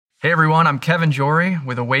Hey everyone, I'm Kevin Jory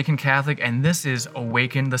with Awaken Catholic, and this is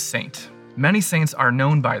Awaken the Saint. Many saints are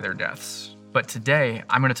known by their deaths, but today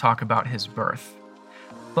I'm going to talk about his birth.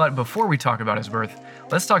 But before we talk about his birth,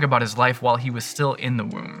 let's talk about his life while he was still in the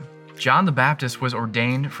womb. John the Baptist was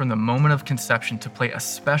ordained from the moment of conception to play a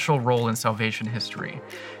special role in salvation history,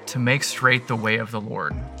 to make straight the way of the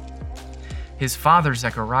Lord. His father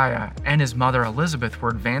Zechariah and his mother Elizabeth were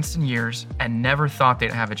advanced in years and never thought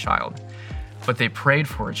they'd have a child. But they prayed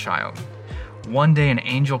for a child. One day an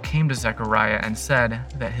angel came to Zechariah and said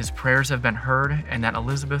that his prayers have been heard and that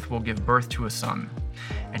Elizabeth will give birth to a son,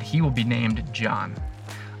 and he will be named John.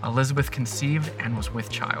 Elizabeth conceived and was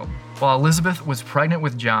with child. While Elizabeth was pregnant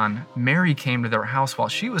with John, Mary came to their house while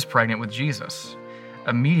she was pregnant with Jesus.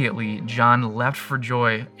 Immediately, John leapt for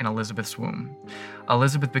joy in Elizabeth's womb.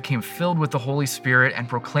 Elizabeth became filled with the Holy Spirit and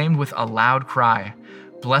proclaimed with a loud cry,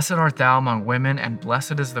 "Blessed art thou among women, and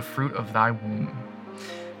blessed is the fruit of thy womb."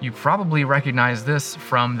 You probably recognize this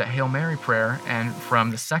from the Hail Mary prayer and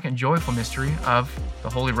from the second joyful mystery of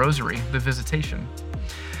the Holy Rosary, the Visitation.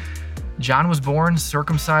 John was born,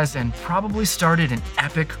 circumcised, and probably started an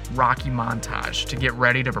epic rocky montage to get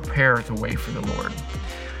ready to prepare the way for the Lord.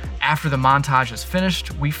 After the montage is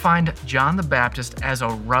finished, we find John the Baptist as a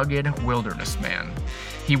rugged wilderness man.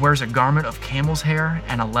 He wears a garment of camel's hair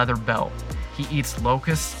and a leather belt. He eats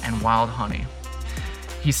locusts and wild honey.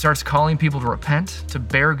 He starts calling people to repent, to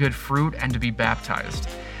bear good fruit, and to be baptized.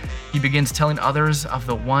 He begins telling others of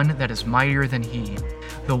the one that is mightier than he,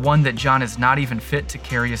 the one that John is not even fit to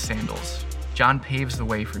carry his sandals. John paves the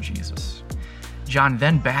way for Jesus. John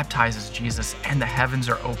then baptizes Jesus, and the heavens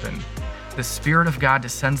are opened. The Spirit of God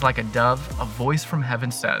descends like a dove. A voice from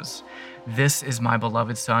heaven says, "This is my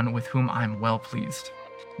beloved Son, with whom I am well pleased."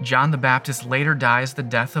 John the Baptist later dies the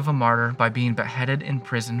death of a martyr by being beheaded in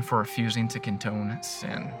prison for refusing to condone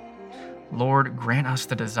sin. Lord, grant us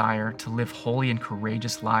the desire to live holy and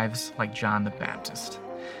courageous lives like John the Baptist.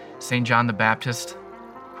 St. John the Baptist,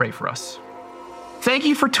 pray for us. Thank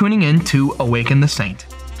you for tuning in to Awaken the Saint.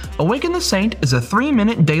 Awaken the Saint is a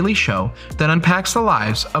 3-minute daily show that unpacks the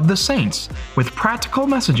lives of the saints with practical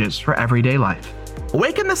messages for everyday life.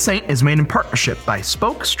 Awaken the Saint is made in partnership by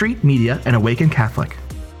Spoke Street Media and Awaken Catholic.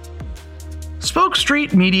 Spoke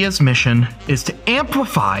Street Media's mission is to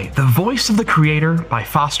amplify the voice of the Creator by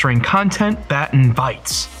fostering content that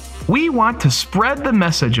invites. We want to spread the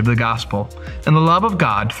message of the gospel and the love of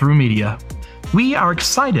God through media. We are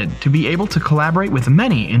excited to be able to collaborate with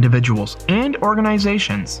many individuals and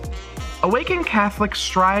organizations. Awaken Catholic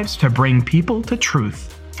strives to bring people to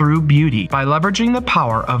truth through beauty by leveraging the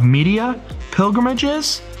power of media,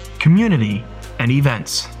 pilgrimages, community, and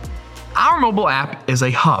events. Our mobile app is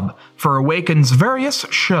a hub for Awaken's various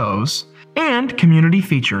shows and community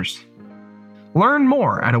features. Learn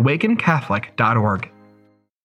more at awakencatholic.org.